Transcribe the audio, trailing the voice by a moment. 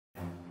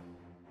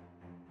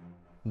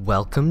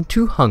Welcome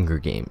to Hunger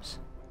Games.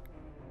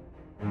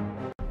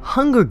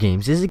 Hunger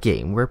Games is a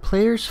game where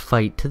players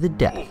fight to the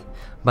death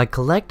by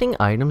collecting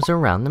items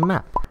around the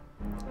map.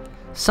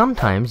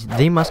 Sometimes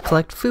they must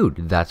collect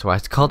food, that's why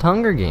it's called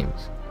Hunger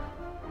Games.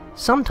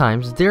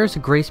 Sometimes there is a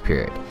grace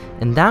period,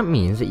 and that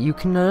means that you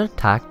cannot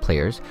attack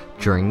players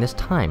during this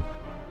time.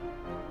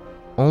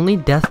 Only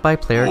death by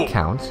player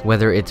counts,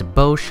 whether it's a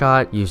bow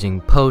shot,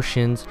 using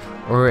potions,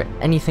 or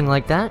anything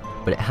like that,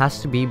 but it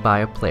has to be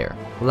by a player.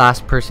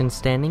 Last person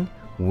standing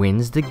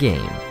wins the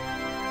game.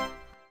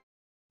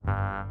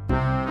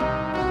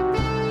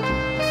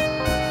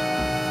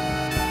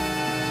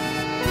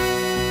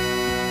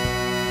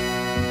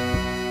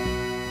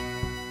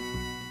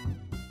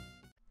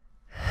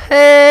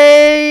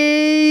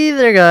 Hey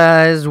there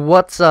guys,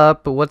 what's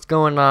up? What's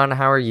going on?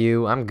 How are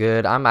you? I'm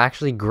good. I'm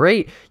actually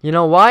great. You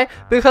know why?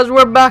 Because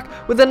we're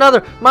back with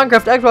another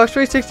Minecraft Xbox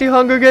 360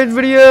 Hunger Games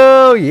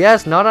video!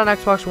 Yes, not on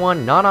Xbox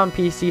One, not on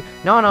PC,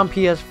 not on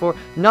PS4,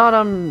 not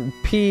on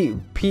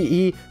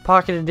PE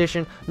Pocket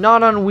Edition,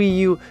 not on Wii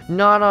U,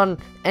 not on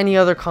any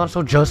other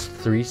console, just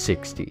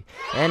 360.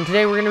 And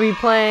today we're going to be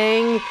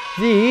playing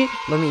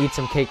let me eat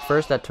some cake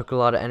first, that took a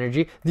lot of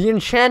energy, the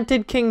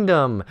Enchanted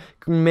Kingdom,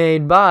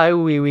 made by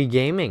Wee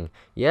Gaming.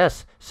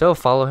 Yes, so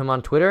follow him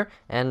on Twitter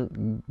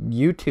and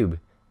YouTube.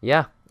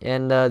 Yeah,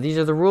 and these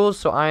are the rules,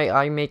 so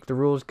I make the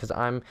rules because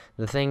I'm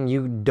the thing.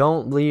 You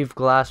don't leave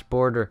glass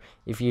border.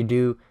 If you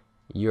do,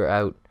 you're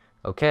out.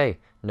 Okay,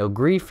 no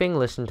griefing,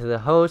 listen to the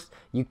host.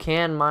 You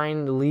can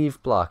mine the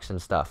leaf blocks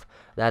and stuff.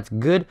 That's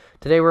good.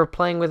 Today we're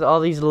playing with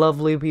all these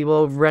lovely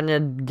people,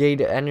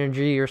 Renegade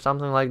Energy or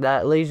something like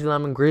that, Lazy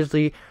Lemon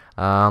Grizzly,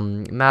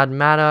 Mad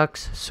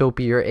Maddox,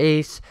 Soapy or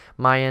Ace,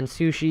 Mayan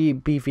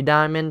Sushi, Beefy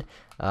Diamond,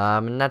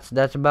 and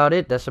that's about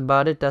it. That's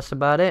about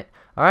it.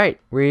 All right,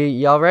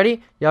 y'all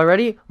ready? Y'all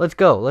ready? Let's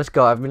go.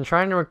 I've been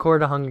trying to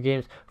record a Hunger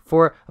Games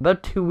for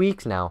about 2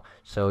 weeks now,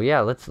 so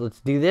yeah, let's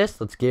do this.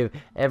 Let's give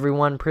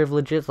everyone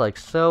privileges like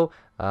so.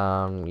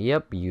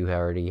 Yep, you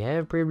already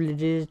have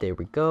privileges. There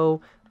we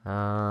go.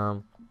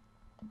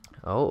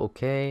 Oh,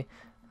 okay.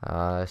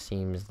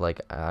 Seems like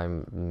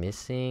I'm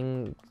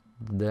missing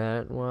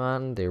that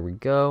one. There we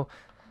go.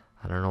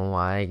 I don't know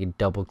why I could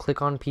double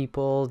click on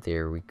people.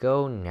 There we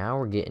go. Now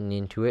we're getting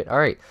into it.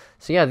 Alright,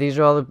 so yeah, these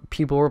are all the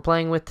people we're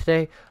playing with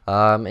today.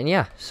 And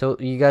yeah, so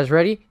you guys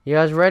ready?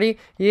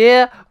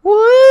 Yeah,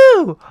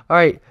 woo!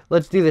 Alright,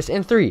 let's do this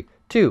in 3,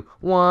 2,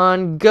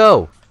 1,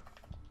 go.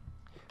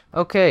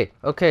 Okay,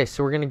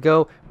 so we're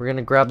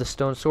gonna grab the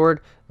stone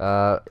sword.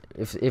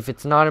 If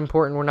it's not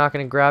important, we're not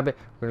gonna grab it.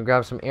 We're gonna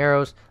grab some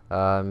arrows,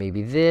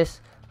 maybe this.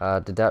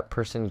 Did that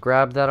person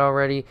grab that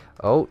already?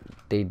 Oh,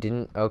 they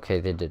didn't. Okay,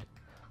 they did.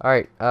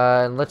 Alright,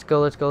 let's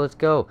go.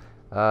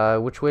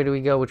 Which way do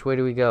we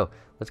go?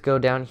 Let's go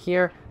down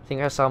here. I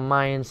think I saw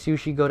Mayan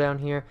Sushi go down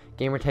here.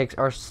 Gamer tags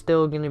are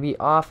still gonna be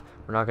off.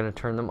 We're not gonna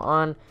turn them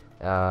on.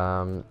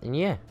 And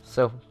yeah,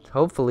 so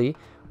hopefully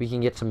we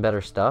can get some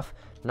better stuff.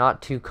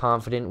 Not too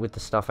confident with the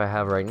stuff I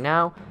have right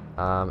now,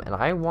 and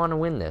I want to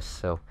win this,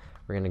 so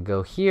we're gonna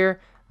go here.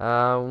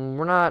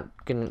 We're not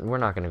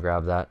gonna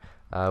grab that.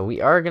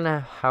 We are gonna,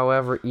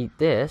 however, eat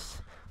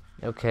this.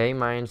 Okay,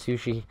 Mayan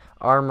Sushi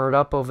armored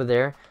up over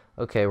there.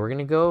 Okay, we're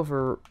gonna go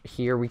over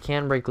here. We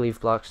can break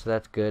leaf blocks, so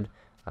that's good.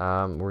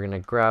 We're gonna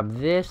grab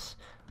this.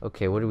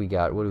 Okay, what do we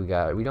got?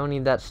 We don't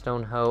need that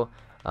stone hoe,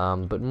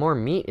 but more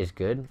meat is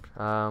good.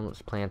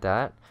 Let's plant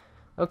that.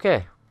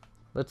 Okay.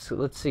 Let's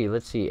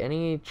see.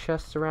 Any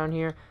chests around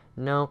here?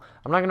 No.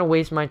 I'm not gonna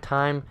waste my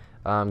time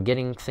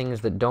getting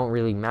things that don't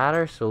really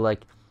matter. So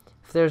like,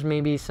 if there's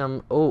maybe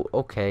some. Oh,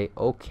 okay.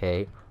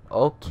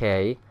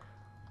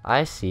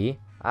 I see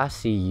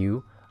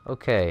you.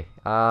 Okay.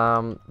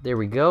 There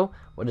we go.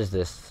 What is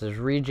this? This is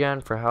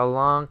regen for how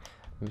long?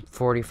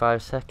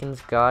 45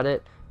 seconds. Got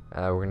it.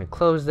 We're gonna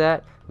close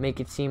that. Make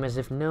it seem as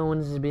if no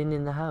one's been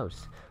in the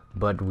house,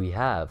 but we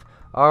have.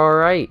 All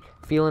right.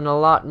 Feeling a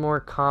lot more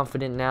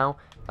confident now.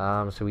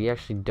 So we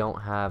actually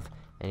don't have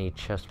any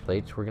chest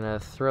plates. We're gonna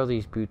throw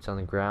these boots on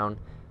the ground.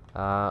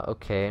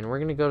 Okay, and we're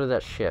gonna go to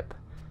that ship.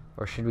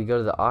 Or should we go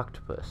to the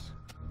octopus?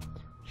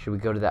 Should we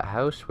go to that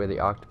house where the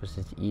octopus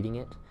is eating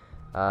it?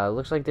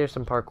 Looks like there's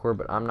some parkour,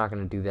 but I'm not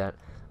gonna do that.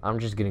 I'm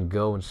just gonna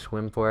go and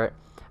swim for it.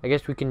 I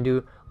guess we can do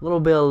a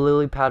little bit of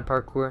lily pad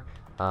parkour.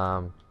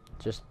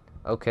 Just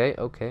okay,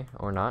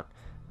 or not.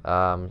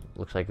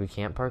 Looks like we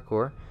can't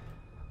parkour.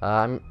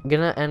 I'm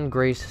gonna end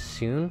Grace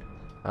soon.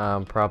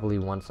 Probably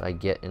once I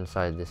get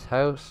inside this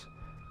house.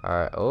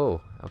 Alright,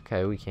 oh,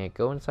 okay, we can't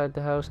go inside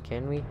the house,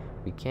 can we?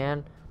 We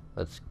can.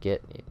 Let's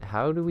get,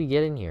 how do we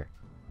get in here?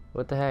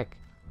 What the heck?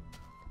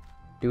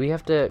 Do we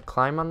have to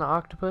climb on the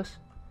octopus?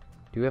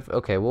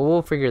 Okay, well,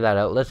 we'll figure that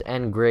out. Let's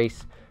end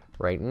Grace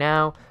right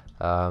now.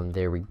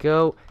 There we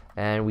go.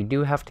 And we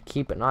do have to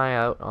keep an eye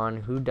out on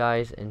who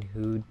dies and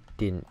who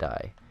didn't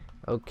die.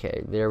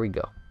 Okay, there we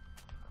go.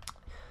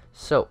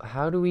 So,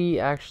 how do we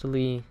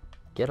actually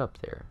get up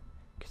there?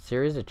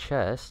 There is a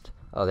chest.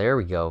 Oh, there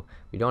we go.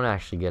 We don't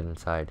actually get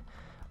inside.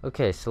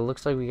 Okay, so it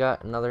looks like we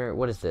got another.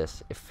 What is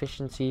this?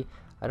 Efficiency.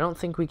 I don't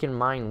think we can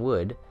mine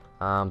wood.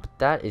 But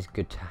that is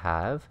good to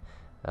have.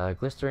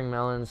 Glistering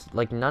melons,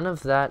 like none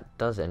of that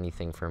does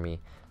anything for me.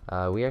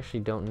 We actually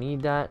don't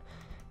need that.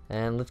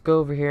 And let's go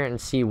over here and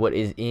see what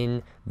is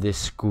in this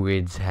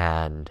squid's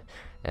hand.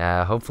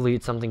 Hopefully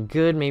it's something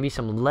good, maybe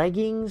some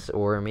leggings,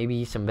 or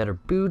maybe some better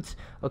boots.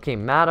 Okay,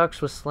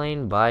 Maddox was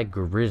slain by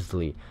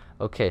Grizzly.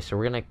 Okay, so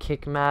we're gonna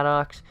kick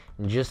Maddox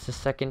in just a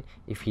second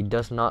if he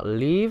does not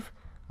leave.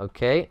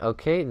 Okay,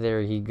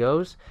 there he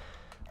goes.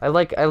 I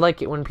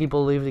like it when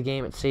people leave the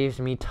game. It saves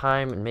me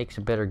time and makes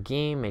a better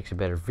game, makes a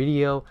better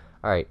video.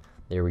 Alright,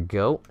 there we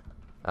go.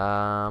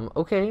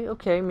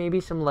 Okay,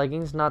 maybe some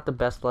leggings, not the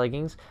best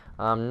leggings.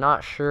 I'm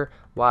not sure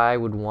why I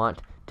would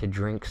want to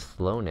drink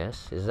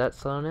slowness. Is that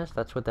slowness?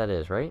 That's what that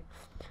is, right?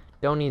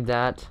 Don't need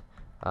that.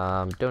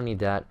 Don't need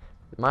that.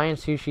 Mayan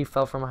Sushi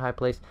fell from a high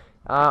place.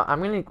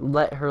 I'm gonna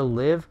let her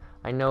live.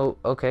 I know,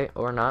 okay,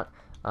 or not.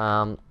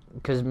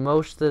 Because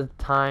most of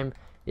the time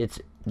it's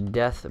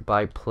death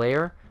by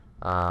player.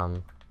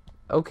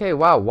 Okay,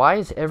 wow, why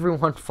is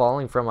everyone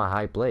falling from a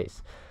high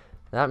place?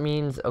 That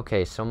means,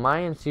 okay, so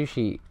Mayan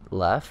Sushi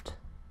left.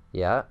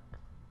 Yeah.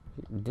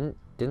 Didn't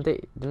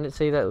it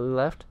say that we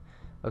left?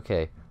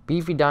 Okay.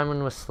 Beefy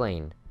Diamond was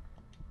slain.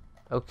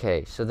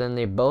 Okay, so then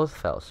they both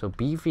fell. So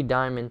Beefy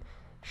Diamond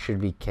should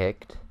be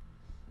kicked.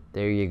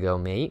 There you go,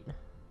 mate.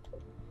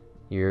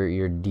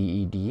 You're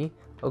DED.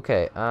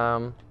 Okay,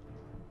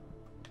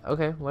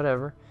 okay,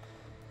 whatever.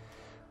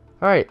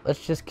 Alright,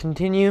 let's just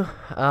continue.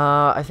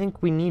 I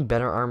think we need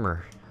better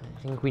armor.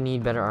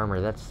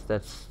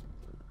 That's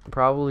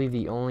probably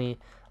the only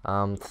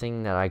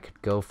thing that I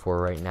could go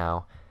for right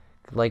now.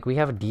 Like, we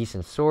have a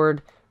decent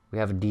sword. We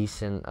have a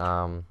decent,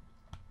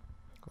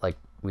 like,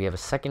 we have a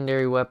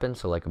secondary weapon,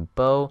 so like a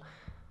bow.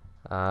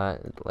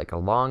 Like a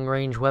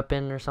long-range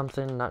weapon or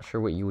something. Not sure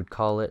what you would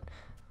call it.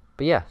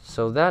 But yeah,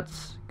 so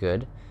that's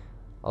good.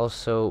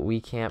 Also,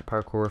 we can't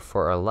parkour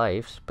for our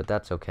lives, but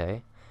that's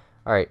okay.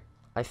 Alright,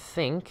 I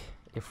think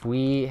if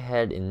we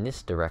head in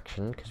this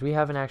direction, because we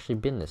haven't actually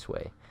been this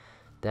way,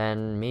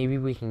 then maybe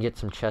we can get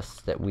some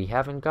chests that we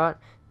haven't got,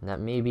 and that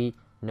maybe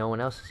no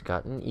one else has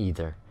gotten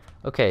either.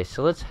 Okay,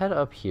 so let's head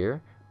up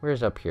here.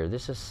 Where's up here?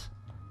 This is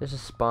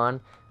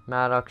spawn.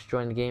 Maddox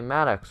joined the game.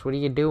 Maddox, what are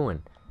you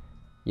doing?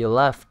 You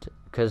left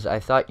because I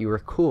thought you were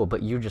cool,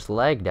 but you just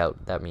lagged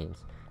out, that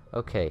means.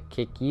 Okay,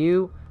 kick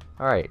you.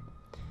 Alright.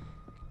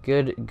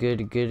 Good.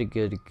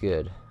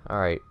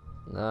 Alright.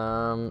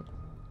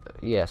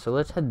 Yeah, so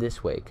let's head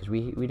this way, because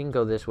we didn't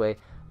go this way.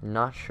 I'm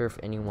not sure if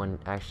anyone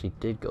actually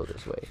did go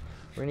this way.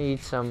 We're gonna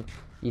eat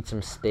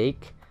some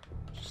steak,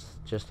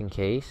 just in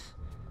case.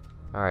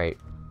 Alright.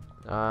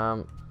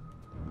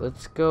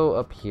 Let's go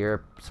up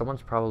here.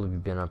 Someone's probably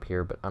been up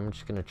here, but I'm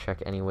just gonna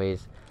check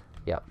anyways.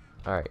 Yep.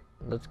 Alright.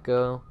 Let's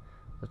go.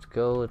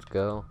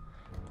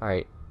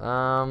 Alright.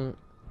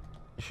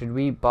 Should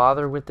we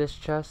bother with this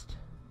chest?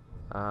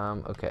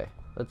 Okay.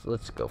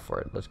 Let's go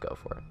for it.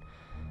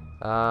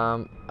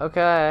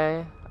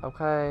 Okay.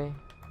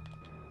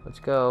 Let's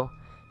go.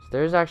 So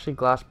there's actually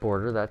glass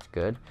border. That's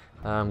good.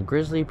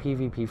 Grizzly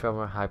PvP from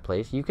a high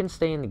place. You can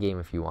stay in the game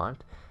if you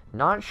want.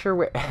 Not sure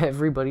where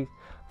everybody's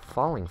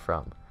falling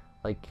from.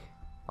 Like,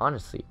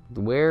 honestly,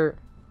 where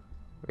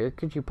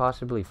could you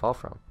possibly fall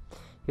from?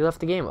 He left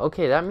the game.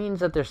 Okay, that means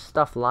that there's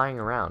stuff lying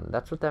around.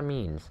 That's what that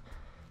means.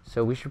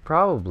 So we should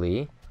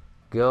probably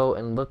go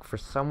and look for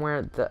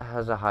somewhere that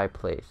has a high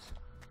place.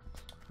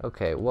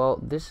 Okay, well,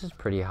 this is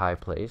pretty high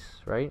place,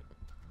 right?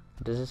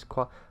 Does this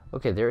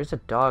okay, there is a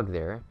dog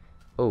there.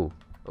 Oh,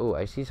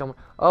 I see someone.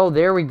 Oh,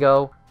 there we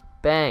go.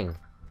 Bang.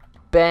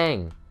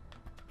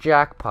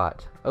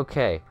 Jackpot.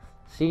 Okay.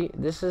 See,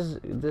 this is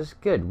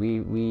good.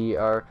 We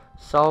are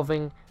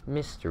solving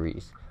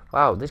mysteries.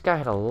 Wow, this guy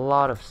had a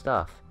lot of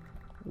stuff.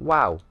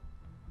 Wow.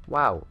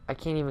 I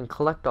can't even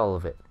collect all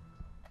of it.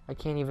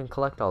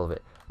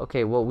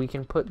 Okay, well, we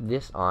can put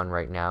this on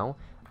right now.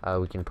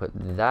 We can put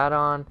that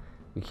on.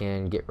 We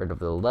can get rid of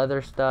the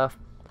leather stuff.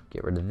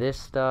 Get rid of this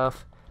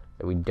stuff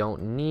that we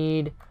don't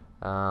need.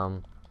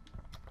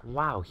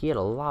 Wow, he had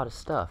a lot of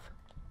stuff.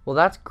 Well,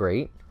 that's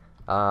great.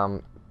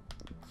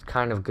 It's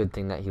kind of a good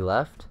thing that he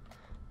left.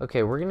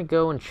 Okay, we're gonna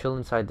go and chill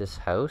inside this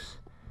house.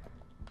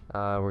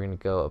 We're gonna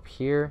go up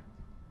here.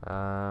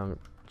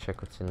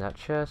 Check what's in that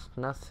chest.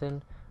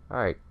 Nothing.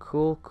 Alright,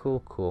 cool.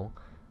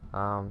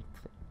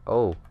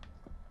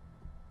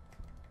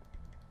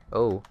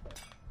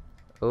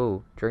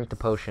 Drink the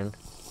potion.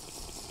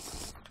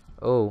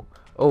 No.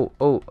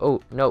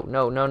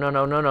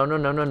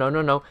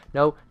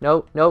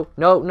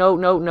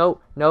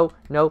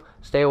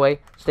 Stay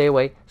away.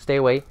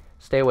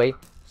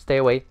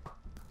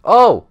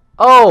 Oh,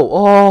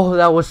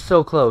 that was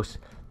so close.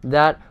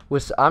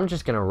 I'm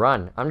just gonna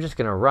run.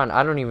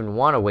 I don't even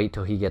want to wait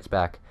till he gets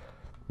back.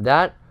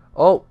 If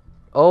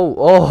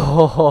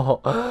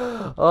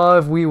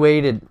we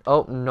waited.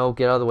 Oh, no,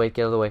 get out of the way.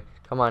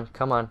 Come on.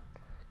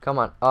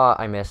 Oh,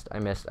 I missed.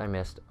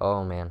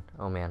 Oh, man.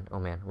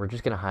 We're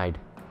just gonna hide.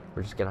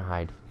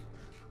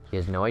 He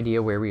has no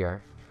idea where we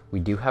are. We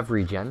do have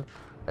regen.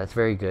 That's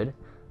very good.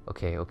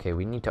 Okay,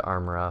 we need to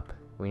armor up.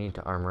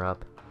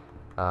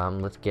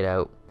 Let's get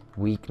out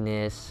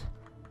weakness,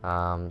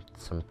 some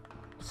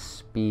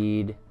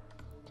speed.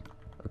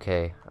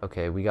 Okay,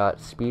 we got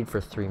speed for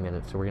 3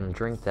 minutes, so we're gonna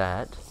drink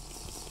that.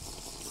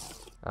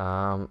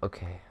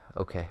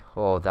 Okay.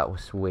 Oh, that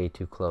was way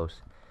too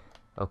close.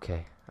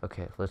 Okay,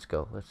 let's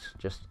go. Let's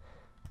just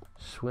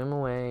swim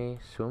away.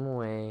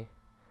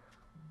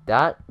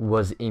 That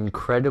was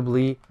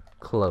incredibly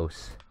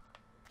close.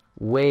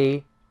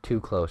 Way too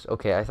close.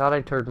 Okay, I thought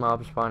I turned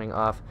mob spawning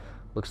off.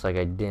 Looks like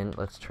I didn't.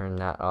 Let's turn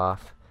that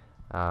off.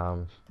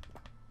 Mob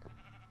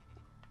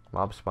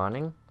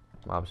spawning.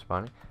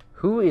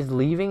 Who is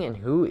leaving and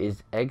who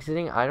is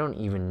exiting? I don't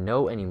even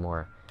know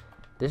anymore.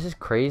 This is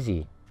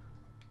crazy.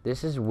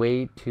 This is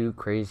way too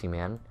crazy,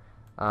 man.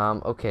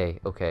 Okay.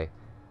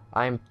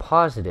 I'm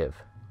positive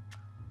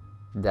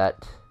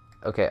that...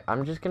 Okay,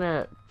 I'm just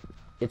gonna...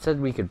 It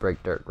said we could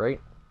break dirt, right?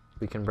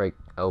 We can break...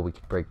 Oh, we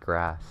could break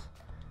grass.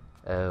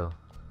 Oh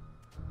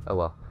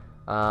well.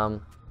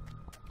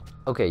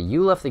 Okay,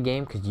 you left the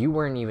game because you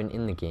weren't even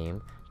in the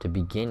game to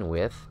begin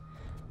with.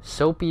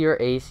 Soapy or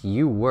Ace,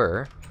 you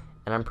were.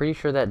 And I'm pretty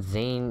sure that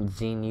Zenu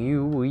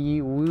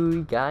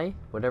guy,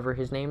 whatever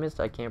his name is,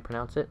 I can't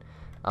pronounce it,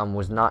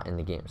 was not in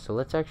the game. So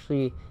let's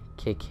actually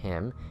kick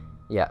him.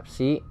 Yeah,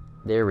 see?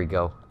 There we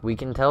go. We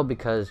can tell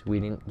because we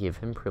didn't give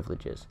him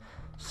privileges.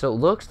 So it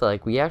looks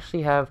like we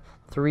actually have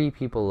 3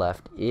 people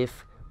left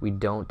if we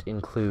don't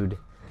include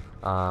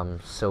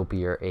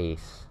Soapy or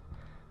Ace.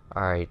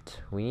 Alright,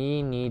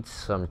 we need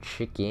some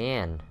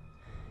chicken.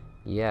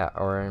 Yeah,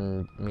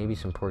 or maybe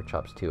some pork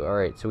chops too.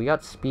 Alright, so we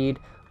got speed.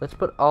 Let's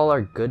put all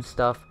our good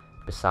stuff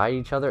beside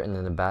each other and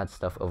then the bad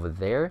stuff over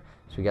there.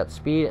 So we got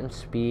speed and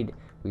speed.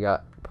 We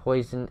got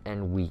poison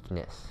and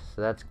weakness.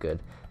 So that's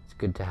good. It's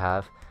good to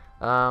have.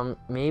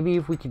 Maybe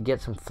if we could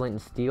get some flint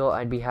and steel,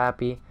 I'd be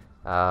happy.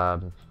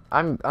 I'm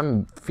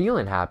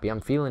feeling happy.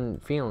 I'm feeling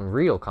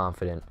real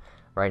confident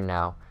right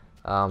now.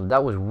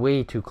 That was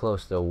way too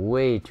close though.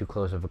 Way too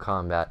close of a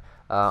combat.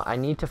 I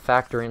need to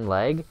factor in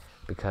lag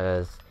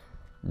because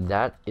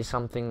that is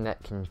something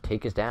that can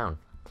take us down.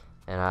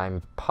 And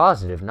I'm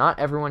positive not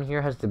everyone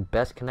here has the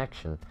best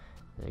connection.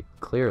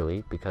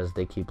 Clearly, because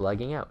they keep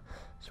lagging out.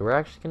 So we're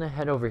actually going to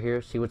head over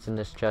here, see what's in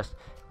this chest.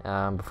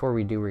 Before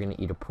we do, we're going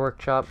to eat a pork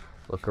chop.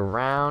 Look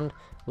around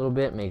a little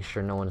bit, make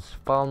sure no one's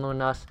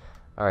following us.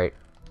 Alright,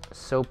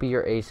 Soapy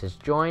or Ace has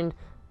joined.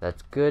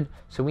 That's good.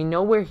 So we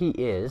know where he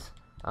is,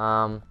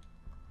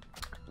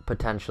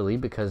 potentially,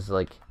 because,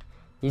 like,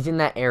 he's in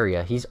that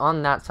area. He's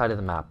on that side of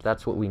the map.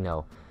 That's what we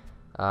know.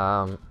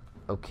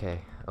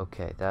 Okay,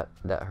 that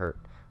hurt.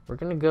 We're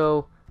gonna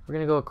go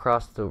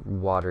across the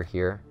water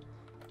here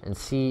and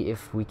see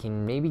if we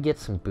can maybe get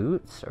some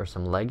boots or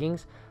some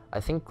leggings.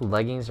 I think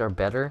leggings are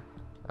better,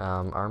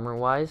 armor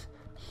wise.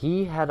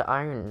 He had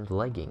iron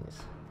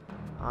leggings.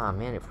 Ah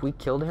man, if we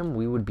killed him,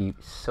 we would be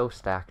so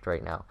stacked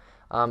right now.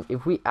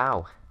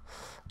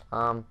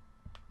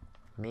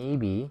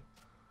 Maybe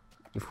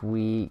if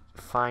we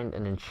find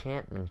an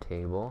enchantment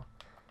table,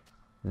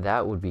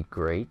 that would be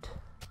great.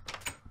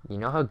 You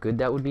know how good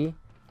that would be?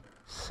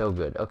 So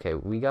good. Okay,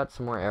 we got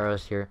some more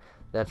arrows here.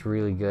 That's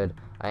really good.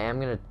 I am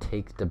going to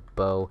take the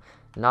bow.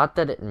 Not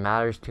that it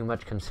matters too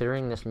much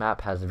considering this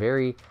map has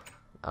very,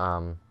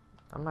 I'm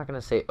not going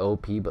to say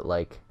OP, but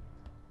like,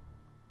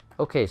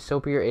 okay,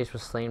 Soapy or Ace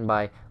was slain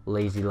by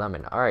Lazy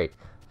Lemon. Alright,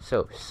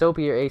 so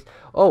Soapy or Ace.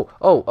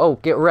 Oh,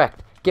 get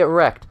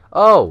wrecked.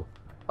 Oh,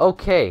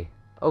 okay.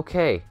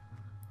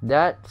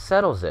 That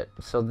settles it.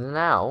 So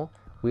now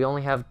we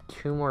only have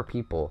 2 more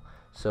people.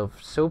 So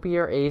if Soapy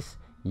or Ace,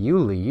 you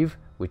leave,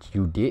 which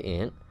you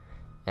didn't,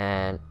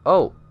 and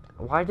oh,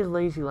 why did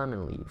Lazy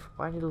Lemon leave?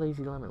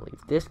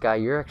 This guy,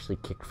 you're actually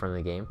kicked from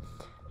the game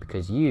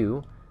because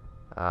you,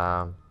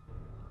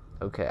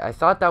 okay, I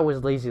thought that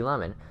was Lazy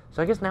Lemon,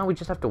 so I guess now we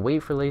just have to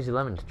wait for Lazy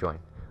Lemon to join.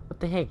 What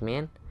the heck,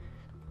 man?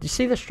 Do you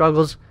see the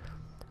struggles?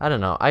 I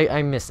don't know.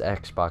 I miss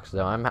Xbox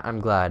though. I'm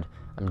glad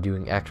I'm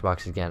doing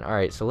Xbox again. All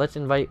right, so let's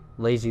invite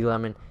Lazy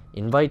Lemon.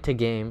 Invite to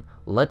game.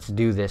 Let's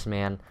do this,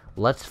 man.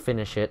 Let's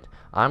finish it.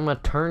 I'm gonna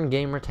turn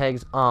gamer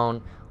tags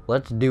on.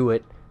 Let's do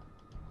it.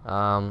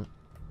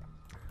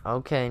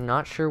 Okay,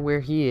 not sure where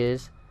he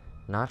is.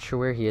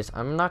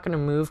 I'm not gonna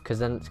move because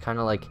then it's kind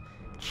of like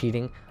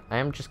cheating. I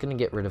am just gonna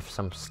get rid of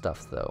some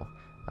stuff though.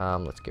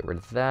 Let's get rid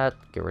of that.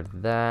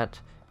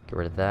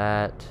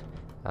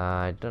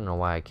 I don't know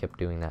why I kept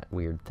doing that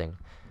weird thing.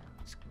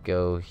 Let's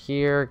go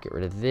here. Get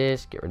rid of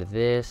this.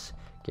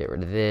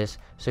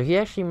 So he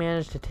actually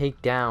managed to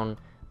take down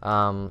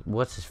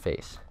what's his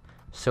face?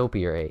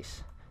 Soapy or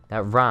Ace.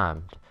 That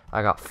rhymed.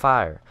 I got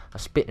fire. I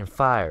spit in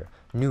fire.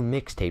 New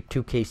mixtape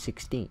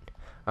 2K16.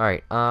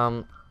 Alright,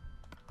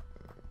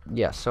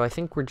 yeah, so I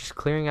think we're just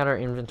clearing out our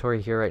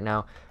inventory here right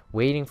now,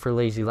 waiting for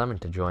Lazy Lemon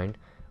to join,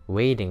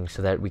 waiting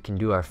so that we can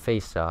do our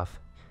face-off.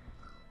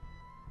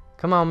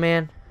 Come on,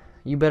 man.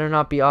 You better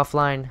not be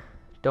offline.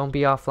 Don't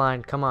be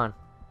offline. Come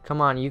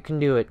on, you can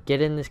do it.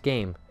 Get in this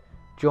game.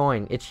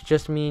 Join. It's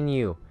just me and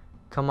you.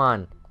 Come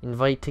on,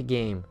 invite to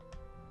game.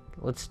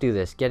 Let's do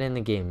this. Get in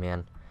the game,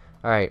 man.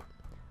 Alright,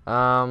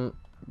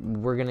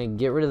 we're gonna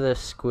get rid of the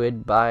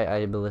squid.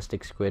 Bye,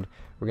 ballistic squid.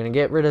 We're gonna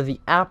get rid of the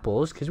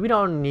apples because we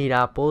don't need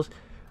apples.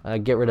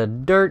 Get rid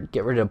of dirt.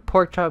 Get rid of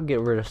pork chop.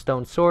 Get rid of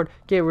stone sword.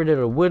 Get rid of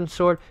the wooden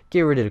sword.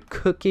 Get rid of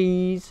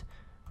cookies.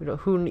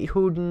 Who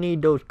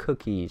need those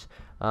cookies?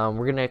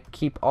 We're gonna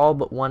keep all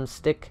but one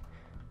stick.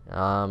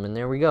 And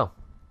there we go.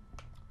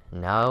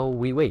 Now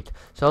we wait.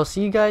 So I'll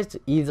see you guys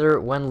either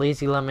when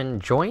Lazy Lemon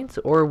joins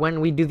or when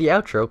we do the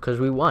outro because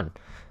we won.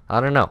 I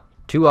don't know.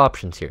 Two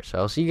options here. So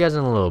I'll see you guys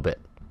in a little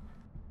bit.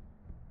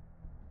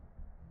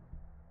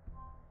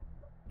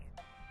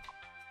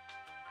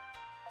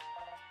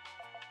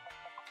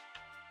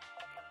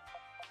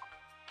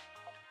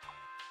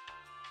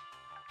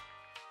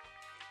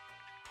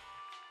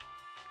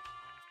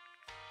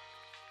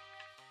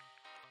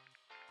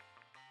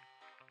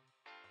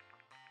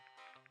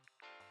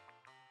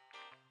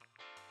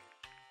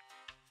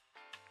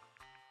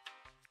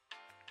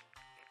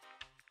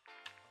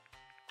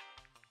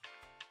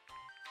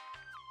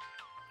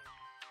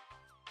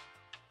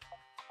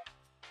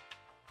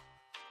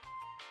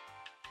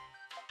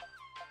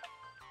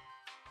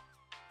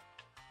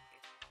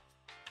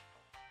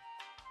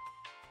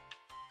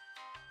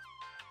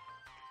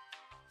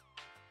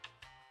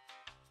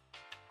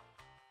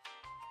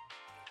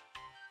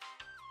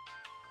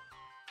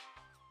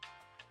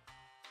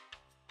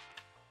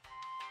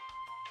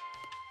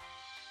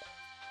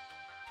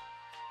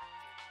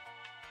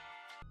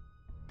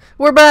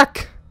 We're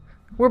back.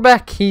 We're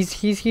back. He's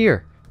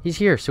here. He's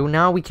here. So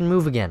now we can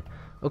move again.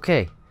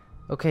 Okay.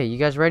 Okay, you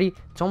guys ready?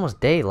 It's almost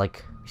day.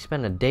 Like, we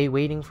spent a day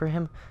waiting for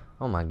him.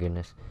 Oh my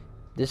goodness.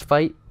 This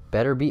fight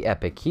better be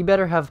epic. He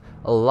better have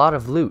a lot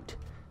of loot.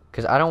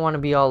 Because I don't want to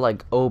be all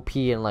like OP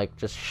and like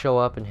just show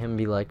up and him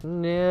be like,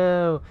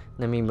 no. And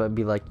then me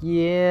be like,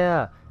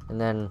 yeah. And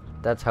then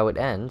that's how it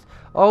ends.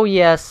 Oh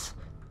yes.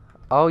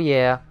 Oh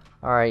yeah.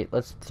 Alright,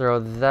 let's throw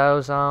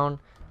those on.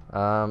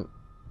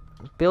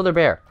 Builder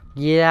Bear.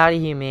 Get out of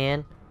here,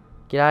 man.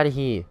 Get out of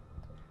here.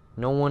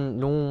 No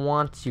one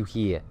wants you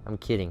here. I'm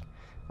kidding.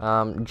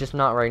 Just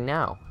not right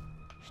now.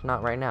 Just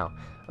not right now.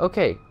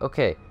 Okay,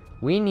 okay.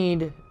 We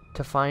need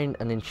to find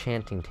an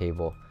enchanting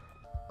table.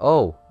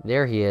 Oh,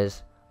 there he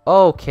is.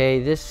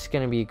 Okay, this is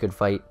gonna be a good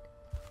fight.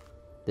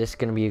 This is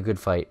gonna be a good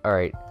fight.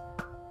 Alright.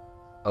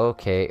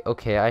 Okay,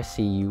 okay, I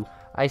see you.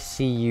 I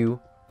see you.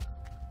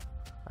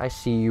 I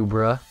see you,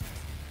 bruh.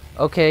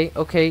 Okay,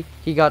 okay.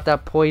 He got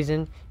that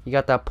poison. He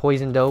got that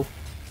poison dough.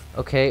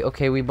 Okay,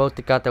 okay, we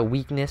both got the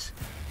weakness.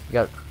 We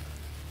got...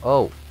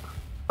 Oh.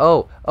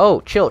 Oh,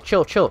 oh, chill,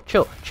 chill, chill,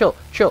 chill, chill,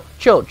 chill,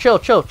 chill, chill,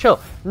 chill, chill.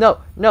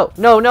 No, no,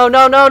 no, no,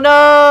 no, no,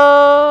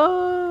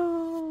 no!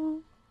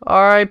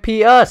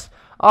 R.I.P. us!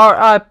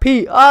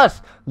 R.I.P.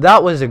 us!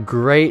 That was a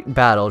great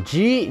battle.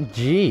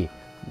 GG.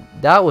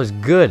 That was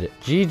good.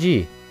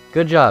 GG.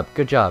 Good job,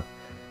 good job.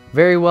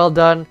 Very well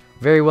done.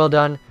 Very well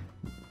done.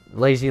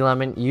 Lazy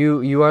Lemon,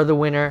 you are the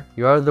winner.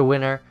 You are the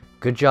winner.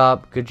 Good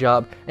job, good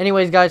job.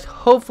 Anyways, guys,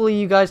 hopefully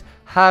you guys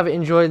have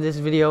enjoyed this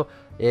video.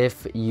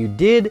 If you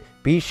did,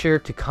 be sure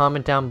to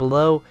comment down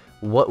below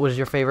what was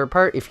your favorite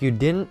part. If you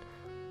didn't,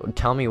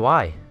 tell me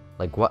why.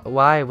 Like,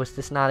 why was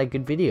this not a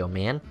good video,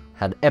 man?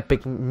 Had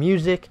epic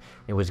music.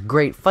 It was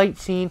great fight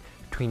scene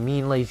between me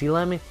and Lazy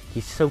Lemon.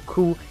 He's so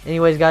cool.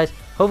 Anyways, guys,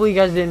 hopefully you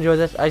guys did enjoy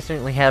this. I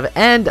certainly have.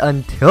 And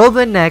until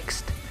the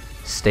next,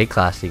 stay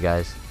classy,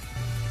 guys.